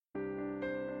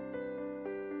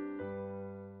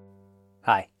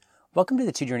Hi, welcome to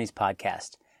the Two Journeys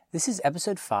podcast. This is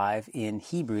episode 5 in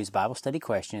Hebrews Bible Study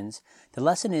Questions. The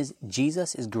lesson is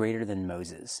Jesus is greater than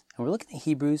Moses. And we're looking at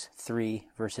Hebrews 3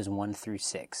 verses 1 through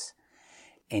 6.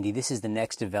 Andy, this is the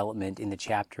next development in the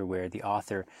chapter where the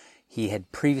author, he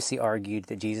had previously argued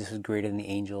that Jesus was greater than the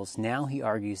angels. Now he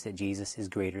argues that Jesus is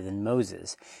greater than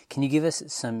Moses. Can you give us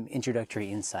some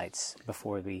introductory insights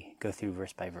before we go through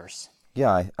verse by verse?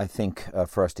 Yeah, I think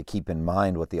for us to keep in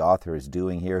mind what the author is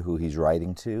doing here, who he's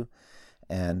writing to,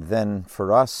 and then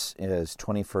for us as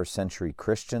 21st century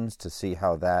Christians to see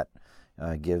how that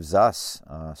gives us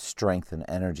strength and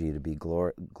energy to be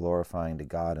glorifying to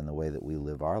God in the way that we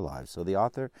live our lives. So the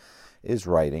author is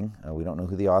writing. We don't know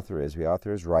who the author is. The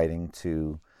author is writing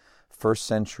to first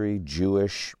century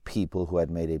Jewish people who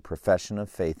had made a profession of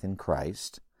faith in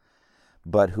Christ,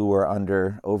 but who were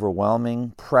under overwhelming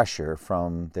pressure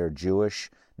from their Jewish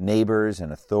neighbors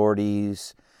and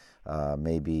authorities.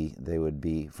 Maybe they would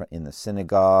be in the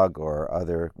synagogue or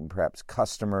other, perhaps,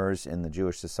 customers in the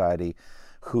Jewish society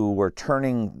who were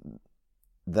turning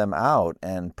them out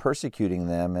and persecuting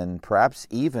them and perhaps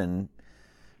even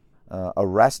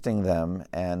arresting them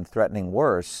and threatening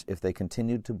worse if they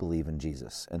continued to believe in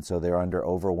Jesus. And so they're under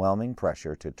overwhelming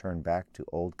pressure to turn back to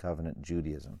Old Covenant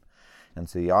Judaism. And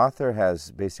so the author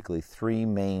has basically 3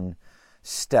 main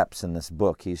steps in this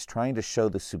book. He's trying to show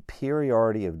the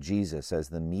superiority of Jesus as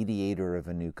the mediator of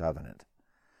a new covenant.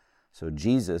 So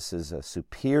Jesus is a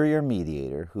superior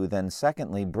mediator who then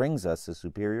secondly brings us a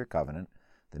superior covenant,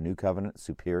 the new covenant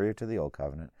superior to the old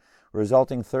covenant,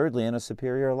 resulting thirdly in a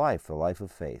superior life, the life of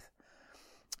faith.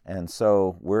 And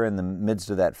so we're in the midst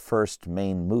of that first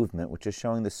main movement, which is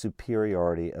showing the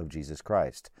superiority of Jesus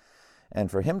Christ. And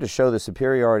for him to show the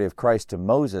superiority of Christ to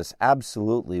Moses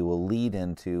absolutely will lead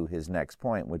into his next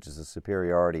point, which is the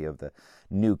superiority of the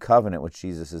new covenant, which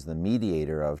Jesus is the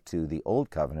mediator of, to the old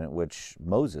covenant, which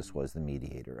Moses was the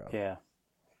mediator of. Yeah.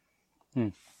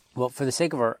 Well, for the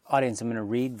sake of our audience, I'm going to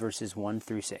read verses 1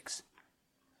 through 6.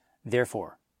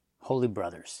 Therefore, holy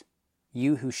brothers,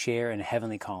 you who share in a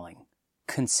heavenly calling,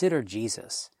 consider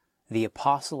Jesus, the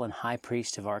apostle and high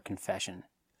priest of our confession,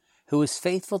 who was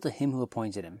faithful to him who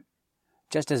appointed him,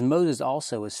 just as Moses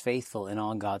also was faithful in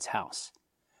all God's house.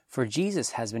 For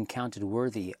Jesus has been counted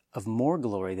worthy of more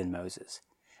glory than Moses,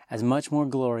 as much more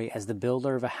glory as the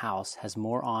builder of a house has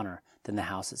more honor than the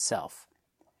house itself.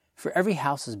 For every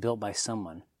house is built by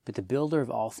someone, but the builder of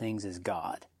all things is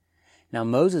God. Now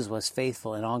Moses was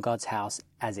faithful in all God's house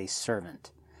as a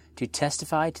servant, to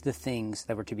testify to the things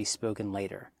that were to be spoken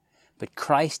later. But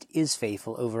Christ is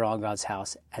faithful over all God's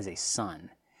house as a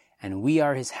son, and we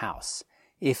are his house,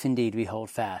 if indeed we hold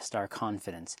fast our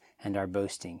confidence and our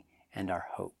boasting and our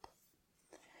hope.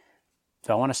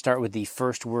 So I want to start with the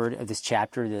first word of this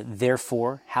chapter, the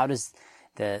therefore. How does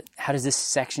this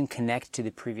section connect to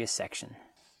the previous section?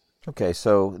 Okay,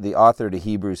 so the author to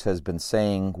Hebrews has been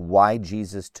saying why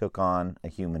Jesus took on a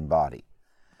human body.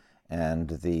 And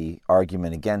the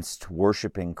argument against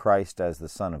worshiping Christ as the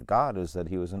Son of God is that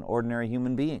he was an ordinary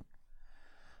human being.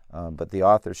 But the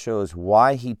author shows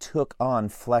why he took on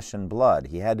flesh and blood.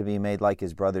 He had to be made like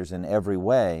his brothers in every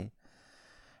way.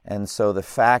 And so the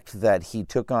fact that he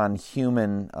took on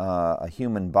a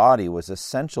human body was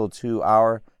essential to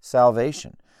our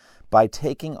salvation. By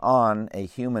taking on a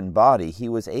human body, he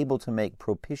was able to make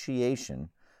propitiation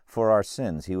for our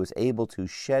sins. He was able to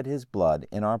shed his blood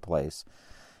in our place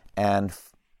and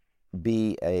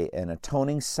be an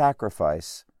atoning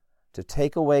sacrifice to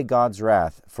take away God's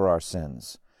wrath for our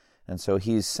sins. And so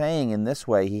he's saying in this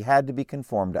way he had to be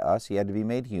conformed to us, he had to be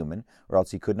made human, or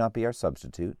else he could not be our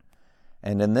substitute.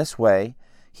 And in this way,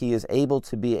 he is able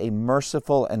to be a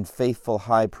merciful and faithful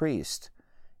high priest,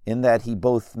 in that he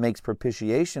both makes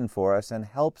propitiation for us and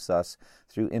helps us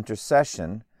through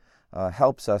intercession,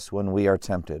 helps us when we are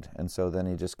tempted. And so then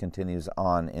he just continues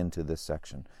on into this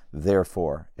section,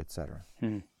 therefore, etc.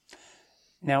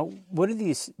 Now, what are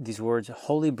these words,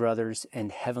 holy brothers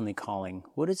and heavenly calling?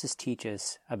 What does this teach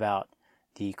us about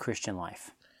the Christian life?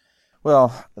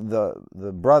 Well, the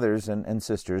brothers and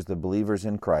sisters, the believers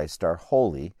in Christ, are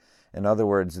holy. In other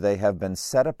words, they have been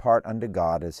set apart unto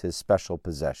God as his special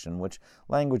possession, which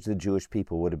language the Jewish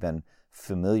people would have been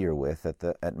familiar with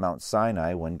at Mount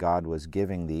Sinai when God was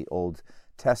giving the Old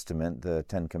Testament, the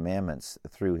Ten Commandments,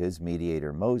 through his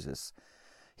mediator Moses.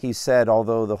 He said,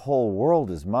 although the whole world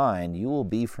is mine, you will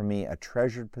be for me a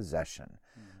treasured possession.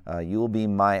 You will be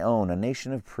my own, a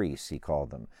nation of priests, he called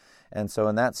them. And so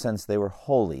in that sense, they were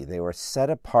holy. They were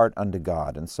set apart unto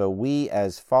God. And so we,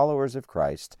 as followers of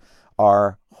Christ,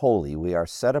 are holy. We are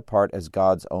set apart as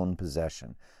God's own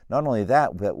possession. Not only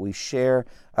that, but we share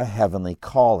a heavenly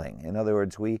calling. In other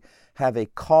words, we have a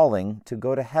calling to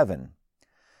go to heaven.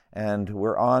 And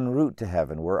we're en route to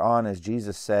heaven. We're on, as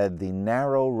Jesus said, the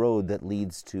narrow road that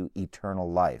leads to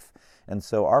eternal life. And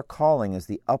so our calling is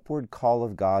the upward call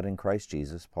of God in Christ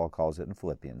Jesus, Paul calls it in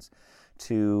Philippians,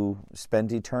 to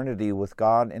spend eternity with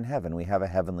God in heaven. We have a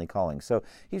heavenly calling. So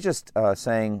he's just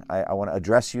saying, I want to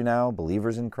address you now,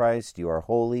 believers in Christ. You are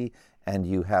holy, and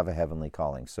you have a heavenly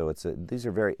calling. So these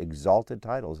are very exalted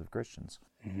titles of Christians.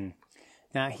 Mm-hmm.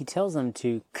 Now, he tells them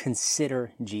to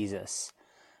consider Jesus.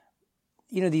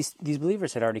 You know, these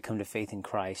believers had already come to faith in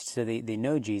Christ, so they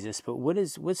know Jesus, but what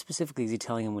specifically is he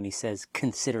telling them when he says,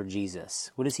 consider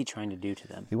Jesus? What is he trying to do to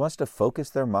them? He wants to focus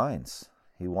their minds.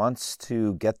 He wants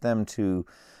to get them to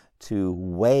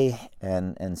weigh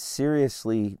and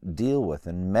seriously deal with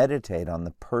and meditate on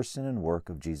the person and work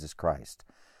of Jesus Christ.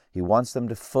 He wants them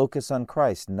to focus on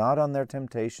Christ, not on their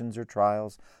temptations or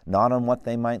trials, not on what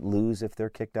they might lose if they're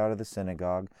kicked out of the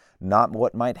synagogue, not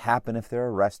what might happen if they're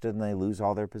arrested and they lose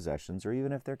all their possessions, or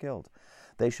even if they're killed.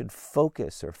 They should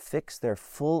focus or fix their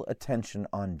full attention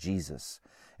on Jesus.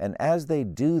 And as they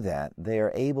do that, they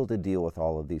are able to deal with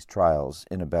all of these trials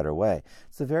in a better way.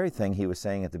 It's the very thing he was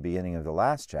saying at the beginning of the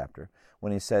last chapter,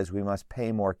 when he says we must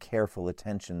pay more careful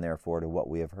attention, therefore, to what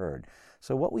we have heard.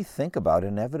 So what we think about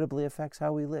inevitably affects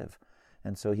how we live.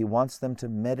 And so he wants them to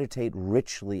meditate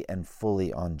richly and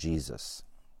fully on Jesus.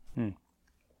 Now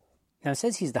it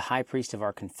says he's the high priest of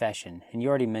our confession, and you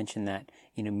already mentioned that,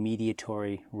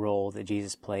 mediatory role that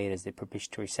Jesus played as the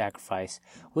propitiatory sacrifice.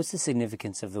 What's the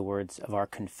significance of the words of our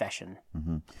confession?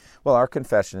 Mm-hmm. Well, our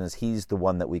confession is he's the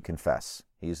one that we confess.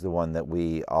 He's the one that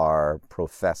we are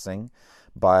professing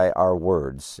by our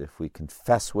words. If we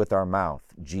confess with our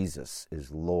mouth Jesus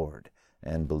is Lord,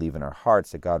 and believe in our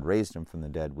hearts that God raised him from the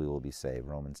dead, we will be saved,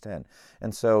 Romans 10.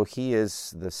 And so he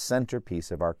is the centerpiece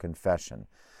of our confession,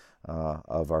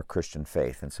 of our Christian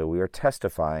faith. And so we are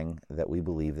testifying that we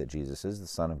believe that Jesus is the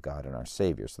Son of God and our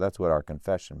Savior. So that's what our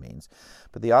confession means.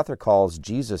 But the author calls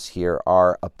Jesus here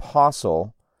our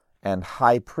apostle and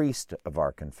high priest of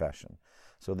our confession.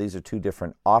 So these are two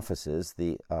different offices.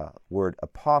 The word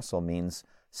apostle means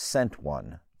sent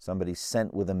one, somebody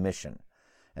sent with a mission.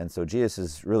 And so Jesus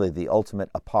is really the ultimate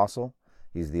apostle.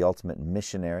 He's the ultimate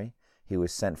missionary. He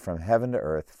was sent from heaven to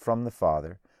earth, from the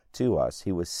Father to us.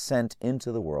 He was sent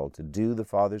into the world to do the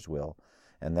Father's will,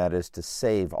 and that is to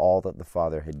save all that the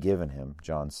Father had given him,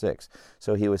 John 6.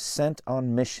 So he was sent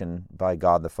on mission by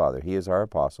God the Father. He is our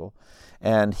apostle,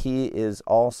 and he is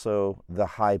also the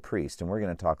high priest. And we're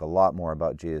going to talk a lot more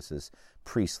about Jesus'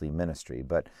 priestly ministry.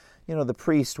 But the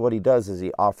priest, what he does is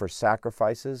he offers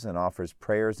sacrifices and offers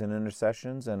prayers and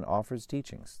intercessions and offers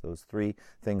teachings, those three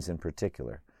things in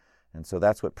particular. And so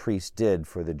that's what priests did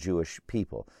for the Jewish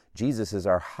people. Jesus is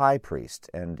our high priest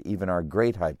and even our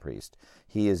great high priest.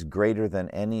 He is greater than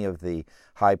any of the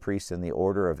high priests in the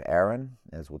order of Aaron,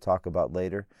 as we'll talk about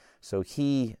later. So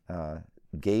he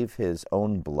gave his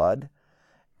own blood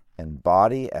and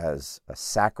body as a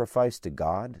sacrifice to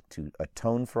God to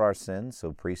atone for our sins.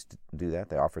 So priests do that.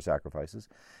 They offer sacrifices.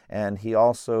 And he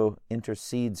also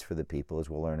intercedes for the people, as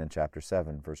we'll learn in chapter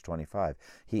 7, verse 25.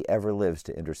 He ever lives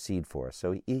to intercede for us.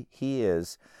 So he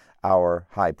is our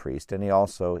high priest, and he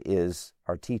also is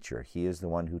our teacher. He is the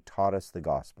one who taught us the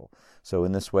gospel. So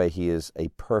in this way, he is a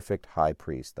perfect high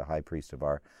priest, the high priest of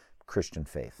our Christian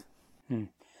faith.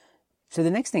 So the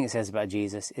next thing it says about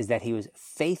Jesus is that he was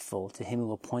faithful to him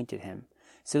who appointed him.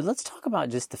 So let's talk about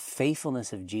just the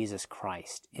faithfulness of Jesus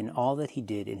Christ in all that he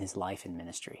did in his life and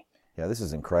ministry. Yeah, this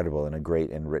is incredible and a great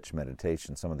and rich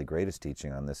meditation. Some of the greatest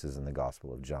teaching on this is in the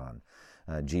Gospel of John.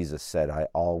 Jesus said, I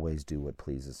always do what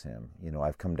pleases him.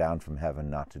 I've come down from heaven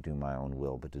not to do my own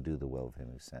will, but to do the will of him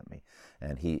who sent me.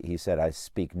 And he said, I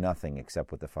speak nothing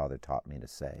except what the Father taught me to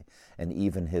say. And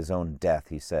even his own death,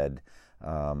 he said,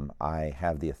 I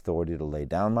have the authority to lay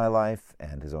down my life,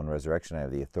 and his own resurrection, I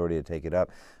have the authority to take it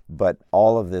up. But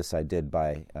all of this I did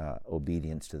by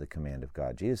obedience to the command of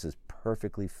God. Jesus is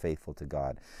perfectly faithful to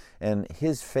God. And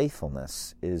his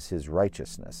faithfulness is his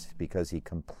righteousness, because he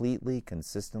completely,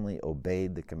 consistently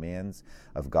obeyed the commands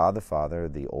of God the Father,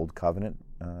 the Old Covenant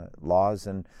laws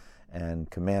and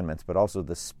commandments, but also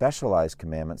the specialized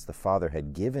commandments the Father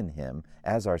had given him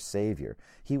as our Savior.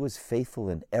 He was faithful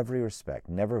in every respect,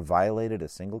 never violated a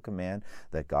single command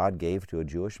that God gave to a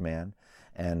Jewish man,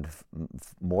 and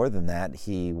more than that,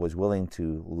 he was willing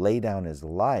to lay down his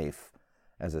life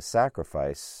as a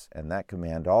sacrifice, and that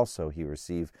command also he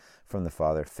received from the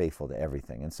Father, faithful to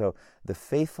everything. And so the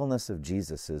faithfulness of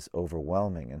Jesus is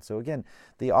overwhelming. And so again,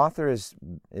 the author is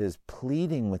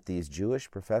pleading with these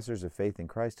Jewish professors of faith in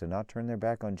Christ to not turn their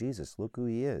back on Jesus. Look who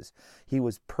he is. He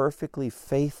was perfectly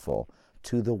faithful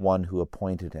to the one who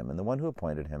appointed him, and the one who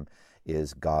appointed him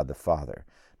is God the Father.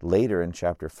 Later in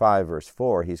chapter 5, verse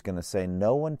 4, he's going to say,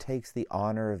 no one takes the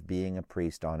honor of being a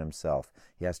priest on himself.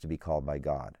 He has to be called by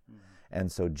God.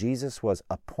 And so Jesus was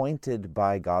appointed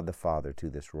by God the Father to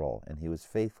this role, and he was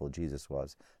faithful, Jesus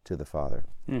was, to the Father.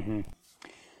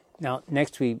 Now,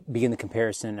 next we begin the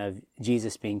comparison of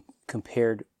Jesus being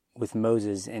compared with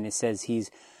Moses, and it says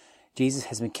Jesus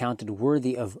has been counted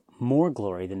worthy of more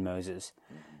glory than Moses.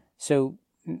 So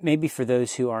maybe for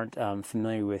those who aren't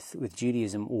familiar with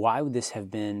Judaism, why would this have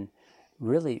been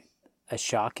really a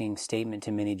shocking statement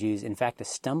to many Jews, in fact, a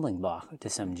stumbling block to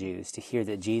some Jews, to hear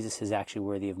that Jesus is actually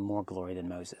worthy of more glory than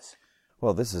Moses?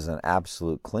 Well, this is an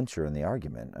absolute clincher in the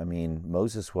argument. I mean,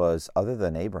 Moses was, other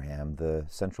than Abraham, the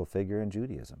central figure in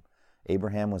Judaism.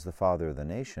 Abraham was the father of the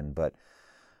nation, but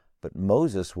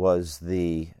Moses was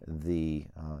the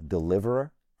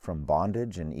deliverer from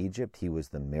bondage in Egypt. He was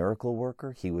the miracle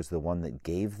worker. He was the one that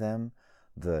gave them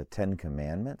the Ten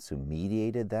Commandments, who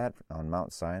mediated that on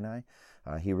Mount Sinai.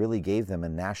 He really gave them a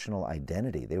national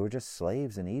identity. They were just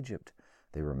slaves in Egypt.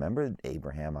 They remembered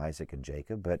Abraham, Isaac, and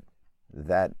Jacob, but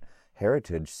that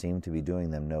heritage seemed to be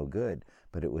doing them no good.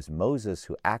 But it was Moses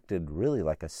who acted really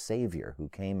like a savior, who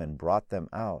came and brought them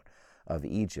out of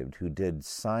Egypt, who did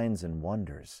signs and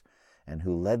wonders, and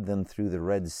who led them through the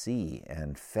Red Sea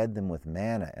and fed them with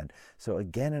manna. And so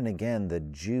again and again, the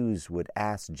Jews would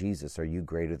ask Jesus, are you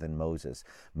greater than Moses?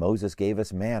 Moses gave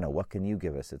us manna. What can you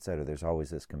give us? Etc. There's always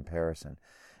this comparison.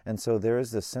 And so there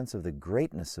is this sense of the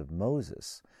greatness of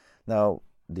Moses. Now,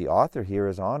 the author here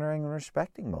is honoring and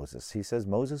respecting Moses. He says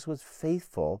Moses was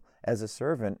faithful as a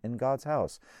servant in God's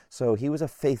house. So he was a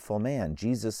faithful man.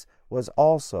 Jesus was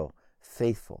also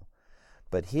faithful.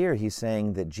 But here he's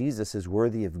saying that Jesus is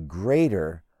worthy of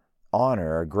greater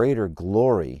honor, or greater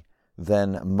glory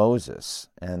than Moses.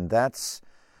 And that's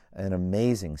an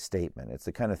amazing statement. It's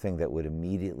the kind of thing that would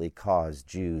immediately cause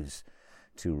Jews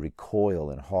to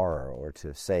recoil in horror or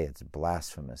to say it's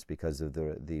blasphemous because of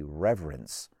the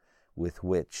reverence with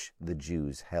which the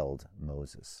Jews held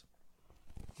Moses.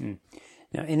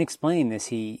 Now, in explaining this,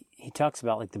 he talks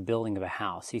about like the building of a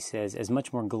house. He says, as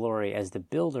much more glory as the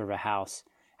builder of a house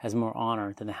has more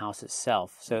honor than the house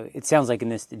itself. So it sounds like in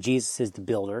this that Jesus is the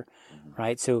builder,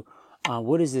 right? So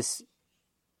what is this?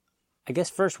 I guess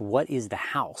first, what is the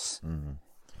house?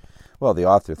 Well, the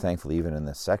author, thankfully, even in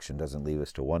this section, doesn't leave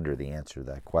us to wonder the answer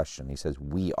to that question. He says,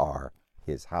 we are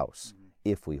his house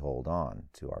if we hold on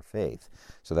to our faith.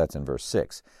 So that's in verse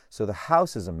 6. So the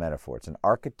house is a metaphor. It's an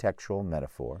architectural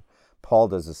metaphor. Paul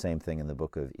does the same thing in the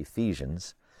book of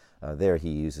Ephesians. There he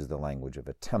uses the language of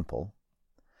a temple.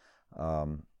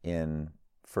 In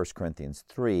 1 Corinthians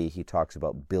 3, he talks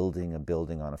about building a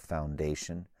building on a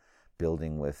foundation,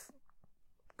 building with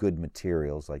good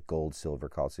materials like gold, silver,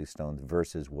 costly stones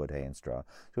versus wood, hay, and straw.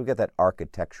 So we've got that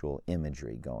architectural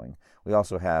imagery going. We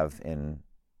also have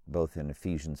both in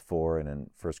Ephesians 4 and in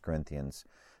 1 Corinthians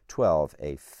 12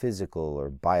 a physical or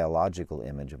biological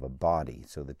image of a body.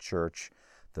 So the church,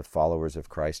 the followers of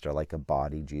Christ, are like a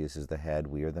body. Jesus is the head.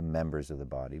 We are the members of the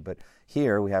body. But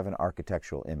here we have an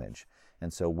architectural image.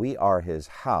 And so we are his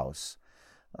house.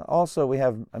 Also, we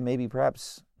have maybe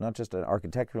perhaps not just an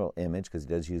architectural image, because he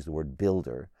does use the word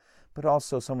builder, but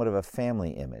also somewhat of a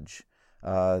family image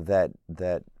that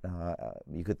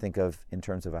you could think of in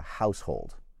terms of a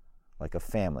household, like a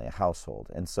family, a household.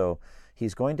 And so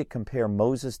he's going to compare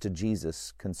Moses to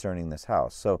Jesus concerning this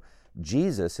house. So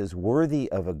Jesus is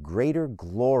worthy of a greater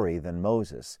glory than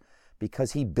Moses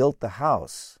because he built the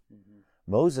house.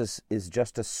 Moses is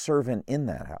just a servant in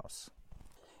that house.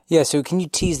 Yeah, so can you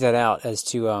tease that out as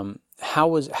to how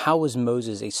was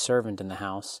Moses a servant in the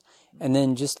house? And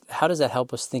then just how does that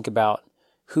help us think about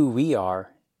who we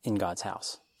are in God's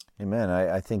house? Amen.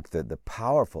 I think that the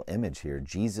powerful image here,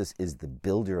 Jesus is the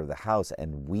builder of the house,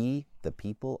 and we, the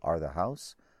people, are the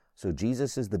house. So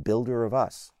Jesus is the builder of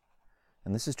us.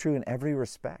 And this is true in every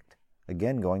respect.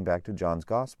 Again, going back to John's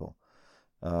Gospel.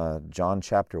 John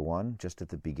chapter 1, just at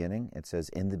the beginning, it says,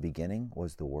 in the beginning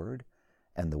was the Word,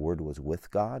 and the Word was with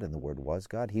God, and the Word was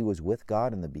God. He was with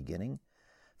God in the beginning.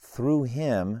 Through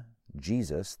him,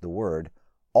 Jesus, the Word,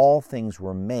 all things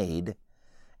were made,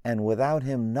 and without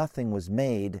him nothing was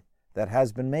made that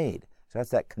has been made. So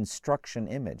that's that construction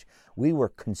image. We were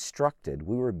constructed,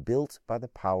 we were built by the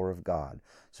power of God.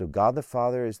 So God the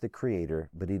Father is the creator,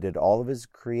 but he did all of his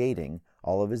creating,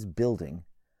 all of his building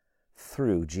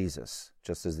through Jesus.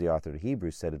 Just as the author of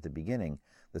Hebrews said at the beginning,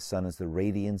 the Son is the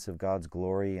radiance of God's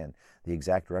glory and the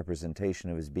exact representation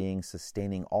of his being,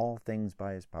 sustaining all things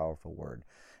by his powerful word.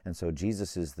 And so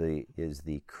Jesus is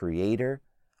the creator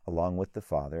along with the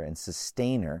Father and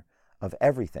sustainer of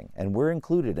everything. And we're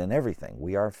included in everything.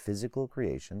 We are physical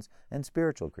creations and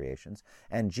spiritual creations.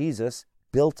 And Jesus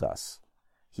built us.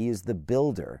 He is the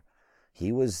builder.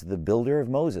 He was the builder of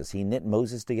Moses. He knit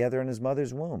Moses together in his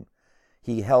mother's womb.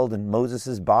 He held in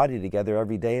Moses' body together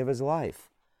every day of his life.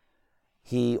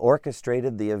 He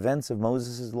orchestrated the events of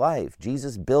Moses' life.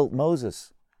 Jesus built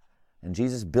Moses. And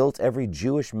Jesus built every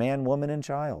Jewish man, woman, and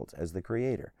child as the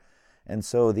creator. And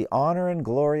so the honor and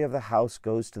glory of the house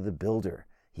goes to the builder.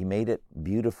 He made it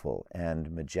beautiful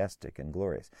and majestic and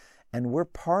glorious. And we're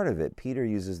part of it. Peter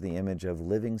uses the image of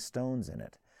living stones in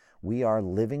it. We are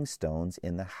living stones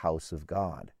in the house of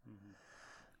God.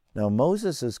 Now,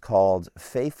 Moses is called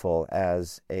faithful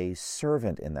as a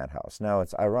servant in that house. Now,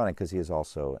 it's ironic because he is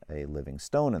also a living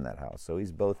stone in that house. So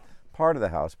he's both part of the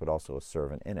house, but also a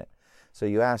servant in it. So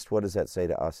you asked, what does that say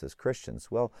to us as Christians?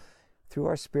 Well, through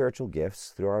our spiritual gifts,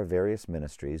 through our various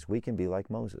ministries, we can be like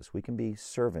Moses. We can be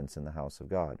servants in the house of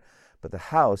God. But the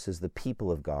house is the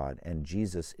people of God, and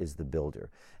Jesus is the builder.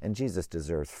 And Jesus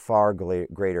deserves far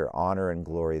greater honor and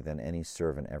glory than any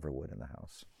servant ever would in the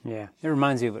house. Yeah, it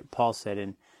reminds me of what Paul said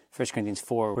in 1 Corinthians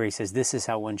 4, where he says, this is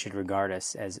how one should regard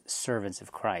us, as servants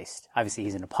of Christ. Obviously,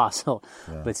 he's an apostle,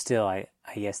 but still, I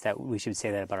guess that we should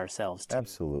say that about ourselves, too.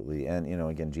 Absolutely. And,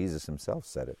 again, Jesus himself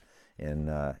said it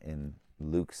in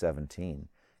Luke 17.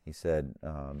 He said,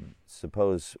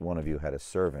 suppose one of you had a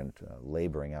servant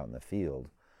laboring out in the field,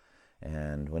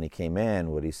 and when he came in,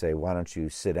 would he say, why don't you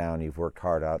sit down, you've worked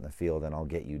hard out in the field, and I'll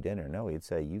get you dinner? No, he'd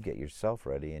say, you get yourself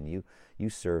ready, and you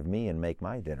serve me and make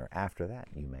my dinner. After that,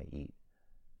 you may eat.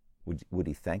 Would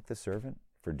he thank the servant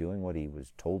for doing what he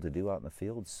was told to do out in the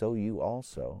field? So you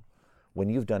also,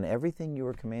 when you've done everything you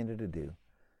were commanded to do,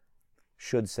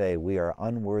 should say, we are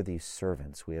unworthy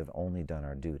servants. We have only done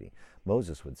our duty.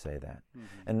 Moses would say that.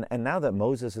 Mm-hmm. And now that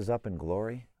Moses is up in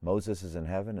glory, Moses is in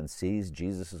heaven and sees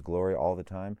Jesus' glory all the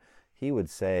time, he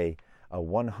would say a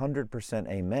 100%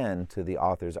 amen to the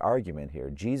author's argument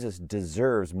here. Jesus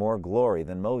deserves more glory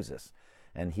than Moses,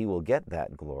 and he will get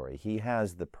that glory. He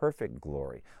has the perfect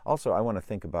glory. Also, I want to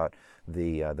think about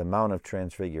the Mount of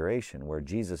Transfiguration, where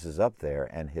Jesus is up there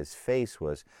and his face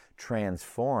was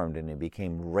transformed and he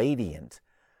became radiant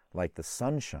like the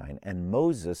sunshine. And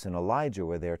Moses and Elijah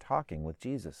were there talking with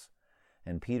Jesus.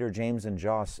 And Peter, James, and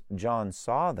John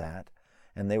saw that,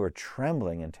 and they were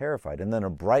trembling and terrified. And then a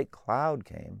bright cloud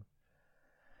came.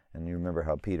 And you remember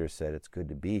how Peter said, it's good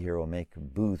to be here. We'll make a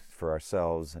booth for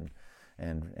ourselves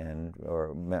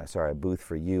a booth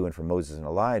for you and for Moses and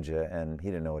Elijah. And he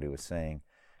didn't know what he was saying.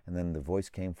 And then the voice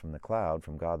came from the cloud,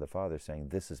 from God the Father, saying,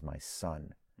 this is my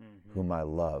Son, whom I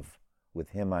love. With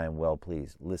him I am well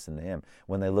pleased. Listen to him.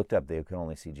 When they looked up, they could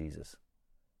only see Jesus.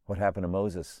 What happened to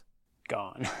Moses?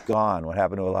 Gone. Gone. What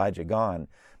happened to Elijah? Gone.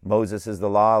 Moses is the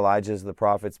law, Elijah is the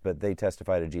prophets, but they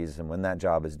testify to Jesus. And when that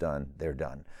job is done, they're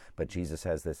done. But Jesus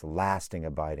has this lasting,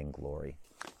 abiding glory.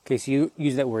 Okay, so you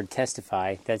use that word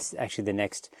testify. That's actually the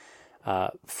next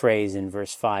phrase in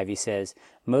verse 5. He says,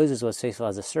 Moses was faithful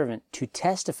as a servant to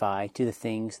testify to the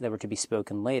things that were to be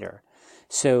spoken later.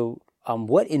 So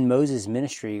what in Moses'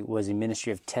 ministry was a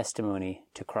ministry of testimony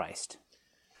to Christ?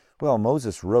 Well,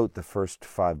 Moses wrote the first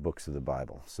 5 books of the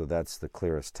Bible, so that's the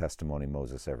clearest testimony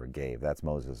Moses ever gave. That's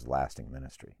Moses' lasting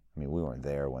ministry. I mean, we weren't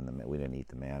there when we didn't eat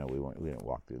the manna, we didn't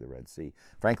walk through the Red Sea.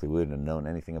 Frankly, we wouldn't have known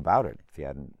anything about it if he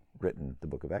hadn't written the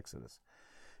book of Exodus.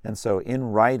 And so in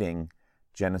writing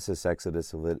Genesis,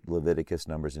 Exodus, Leviticus,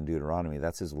 Numbers, and Deuteronomy,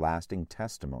 that's his lasting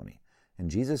testimony.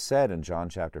 And Jesus said in John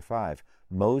chapter 5,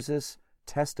 Moses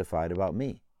testified about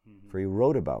me, for he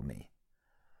wrote about me.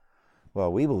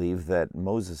 Well, we believe that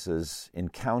Moses'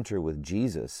 encounter with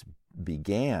Jesus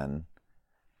began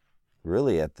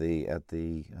really at the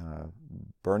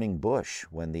burning bush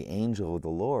when the angel of the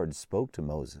Lord spoke to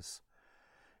Moses.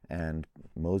 And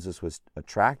Moses was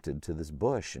attracted to this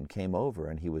bush and came over,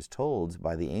 and he was told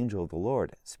by the angel of the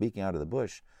Lord, speaking out of the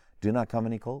bush, do not come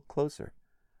any closer,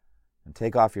 and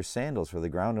take off your sandals, for the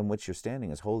ground on which you're standing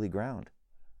is holy ground.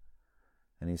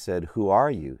 And he said, who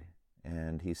are you?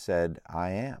 And he said, I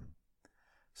am.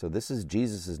 So this is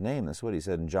Jesus' name. That's what he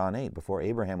said in John 8. Before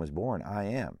Abraham was born, I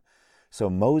am. So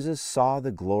Moses saw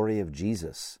the glory of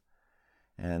Jesus.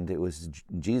 And it was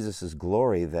Jesus'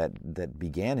 glory that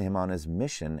began him on his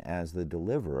mission as the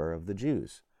deliverer of the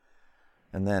Jews.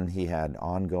 And then he had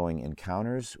ongoing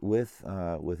encounters with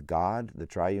God, the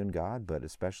triune God, but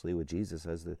especially with Jesus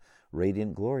as the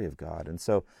radiant glory of God. And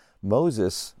so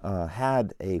Moses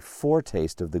had a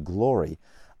foretaste of the glory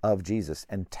of Jesus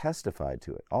and testified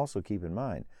to it. Also keep in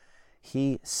mind,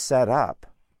 he set up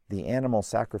the animal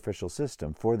sacrificial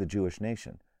system for the Jewish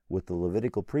nation with the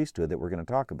Levitical priesthood that we're going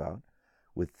to talk about,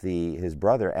 with his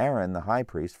brother Aaron, the high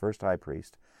priest, first high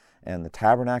priest, and the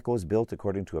tabernacle was built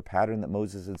according to a pattern that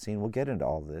Moses had seen. We'll get into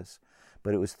all of this.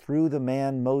 But it was through the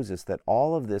man Moses that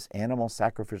all of this animal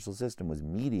sacrificial system was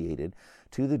mediated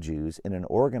to the Jews in an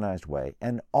organized way,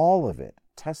 and all of it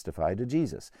testified to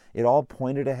Jesus. It all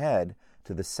pointed ahead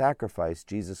to the sacrifice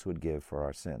Jesus would give for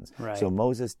our sins. Right. So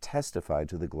Moses testified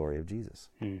to the glory of Jesus.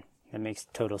 That makes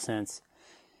total sense.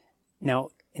 Now,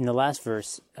 in the last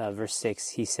verse, verse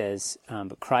 6, he says,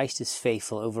 but Christ is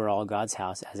faithful over all God's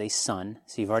house as a son.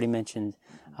 So you've already mentioned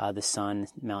the son,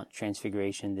 Mount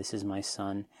Transfiguration. This is my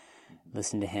son.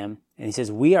 Listen to him. And he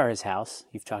says, we are his house.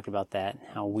 You've talked about that,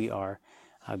 how we are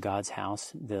God's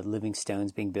house, the living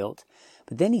stones being built.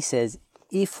 But then he says,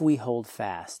 if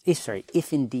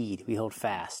indeed we hold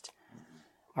fast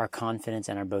our confidence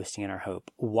and our boasting and our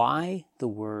hope. Why the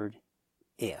word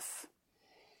if?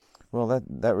 Well,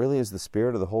 that really is the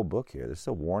spirit of the whole book here. This is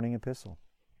a warning epistle.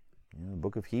 The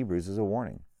book of Hebrews is a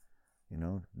warning.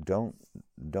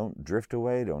 Don't drift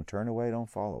away, don't turn away, don't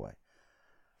fall away.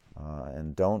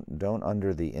 And don't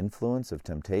under the influence of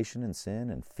temptation and sin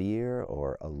and fear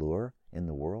or allure in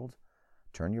the world,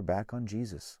 turn your back on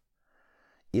Jesus.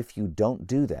 If you don't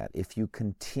do that, if you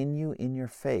continue in your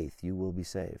faith, you will be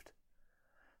saved.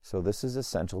 So this is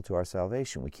essential to our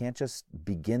salvation. We can't just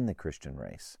begin the Christian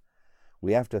race.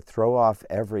 We have to throw off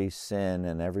every sin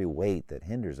and every weight that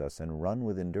hinders us and run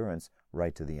with endurance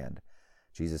right to the end.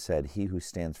 Jesus said, he who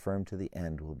stands firm to the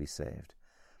end will be saved.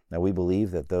 Now we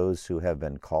believe that those who have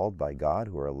been called by God,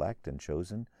 who are elect and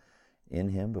chosen in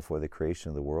him before the creation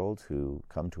of the world, who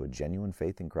come to a genuine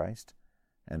faith in Christ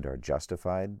and are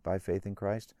justified by faith in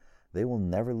Christ, they will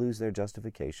never lose their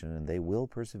justification and they will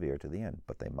persevere to the end.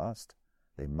 But they must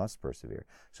persevere.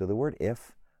 So the word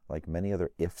if, like many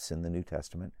other ifs in the New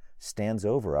Testament, stands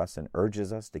over us and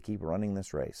urges us to keep running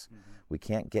this race. Mm-hmm. We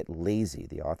can't get lazy.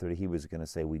 The author of Hebrews is going to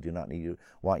say, we do not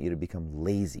want you to become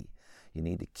lazy. You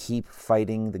need to keep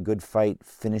fighting the good fight,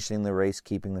 finishing the race,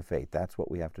 keeping the faith. That's what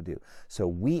we have to do. So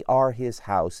we are his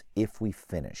house if we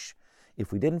finish.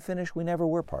 If we didn't finish, we never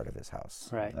were part of his house.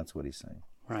 Right. That's what he's saying.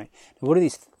 Right. What are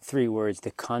these three words,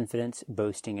 the confidence,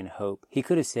 boasting, and hope? He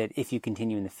could have said, if you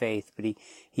continue in the faith, but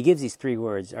he gives these three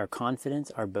words, our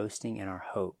confidence, our boasting, and our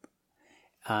hope.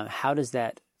 How does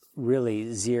that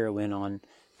really zero in on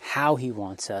how he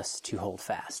wants us to hold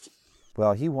fast?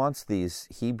 Well, he wants these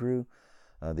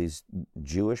these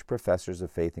Jewish professors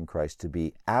of faith in Christ to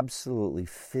be absolutely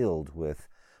filled with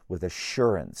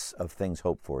assurance of things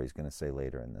hoped for, he's going to say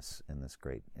later in this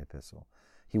great epistle.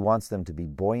 He wants them to be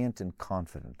buoyant and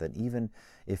confident that even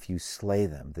if you slay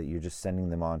them, that you're just sending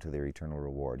them on to their eternal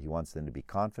reward. He wants them to be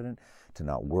confident, to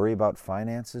not worry about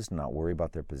finances, to not worry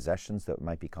about their possessions that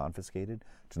might be confiscated,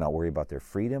 to not worry about their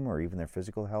freedom or even their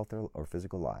physical health or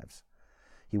physical lives.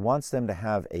 He wants them to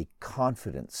have a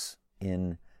confidence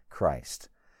in Christ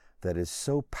that is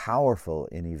so powerful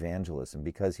in evangelism,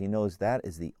 because he knows that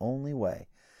is the only way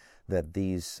that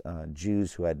these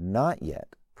Jews who had not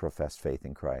yet professed faith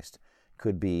in Christ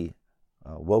could be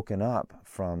woken up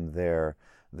from their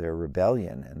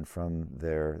rebellion and from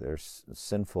their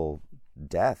sinful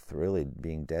death, really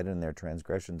being dead in their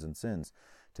transgressions and sins,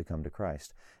 to come to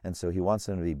Christ. And so he wants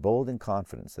them to be bold and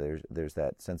confident. So there's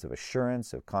that sense of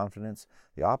assurance, of confidence.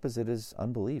 The opposite is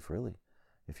unbelief, really.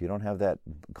 If you don't have that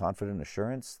confident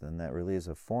assurance, then that really is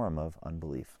a form of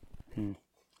unbelief. Do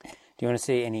you want to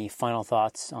say any final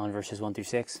thoughts on verses 1 through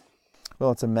 6?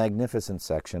 Well, it's a magnificent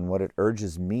section. What it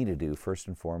urges me to do, first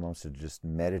and foremost, is just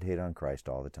meditate on Christ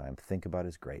all the time. Think about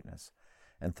his greatness.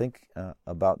 And think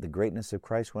about the greatness of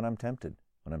Christ when I'm tempted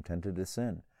to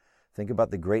sin. Think about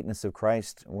the greatness of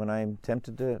Christ when I'm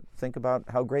tempted to think about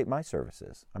how great my service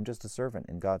is. I'm just a servant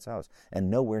in God's house and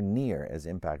nowhere near as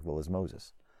impactful as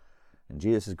Moses. And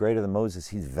Jesus is greater than Moses.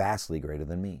 He's vastly greater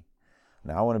than me.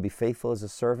 Now, I want to be faithful as a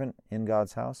servant in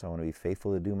God's house. I want to be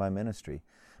faithful to do my ministry.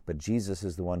 But Jesus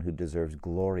is the one who deserves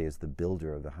glory as the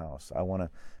builder of the house. I want to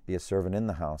be a servant in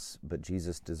the house, but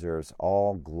Jesus deserves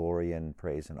all glory and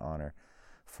praise and honor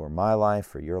for my life,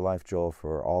 for your life, Joel,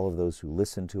 for all of those who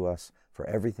listen to us, for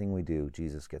everything we do.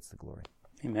 Jesus gets the glory.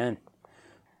 Amen.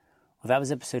 Well, that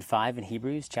was episode 5 in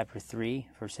Hebrews, chapter 3,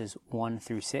 verses 1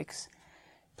 through 6.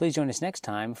 Please join us next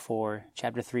time for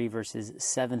chapter 3, verses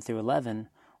 7 through 11.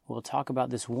 We'll talk about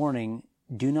this warning,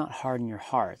 do not harden your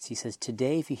hearts. He says,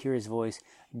 today, if you hear his voice,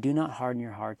 do not harden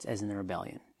your hearts as in the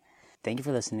rebellion. Thank you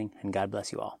for listening, and God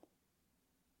bless you all.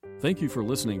 Thank you for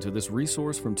listening to this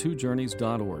resource from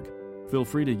twojourneys.org. Feel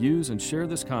free to use and share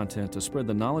this content to spread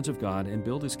the knowledge of God and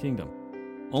build His kingdom.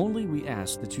 Only we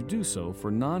ask that you do so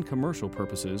for non-commercial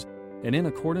purposes and in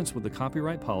accordance with the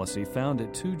copyright policy found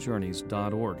at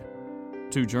twojourneys.org.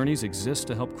 Two Journeys exists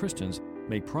to help Christians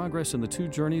make progress in the two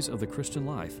journeys of the Christian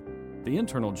life, the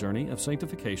internal journey of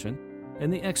sanctification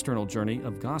and the external journey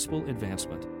of gospel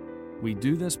advancement. We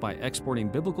do this by exporting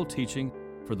biblical teaching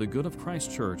for the good of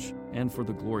Christ's church and for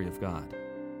the glory of God.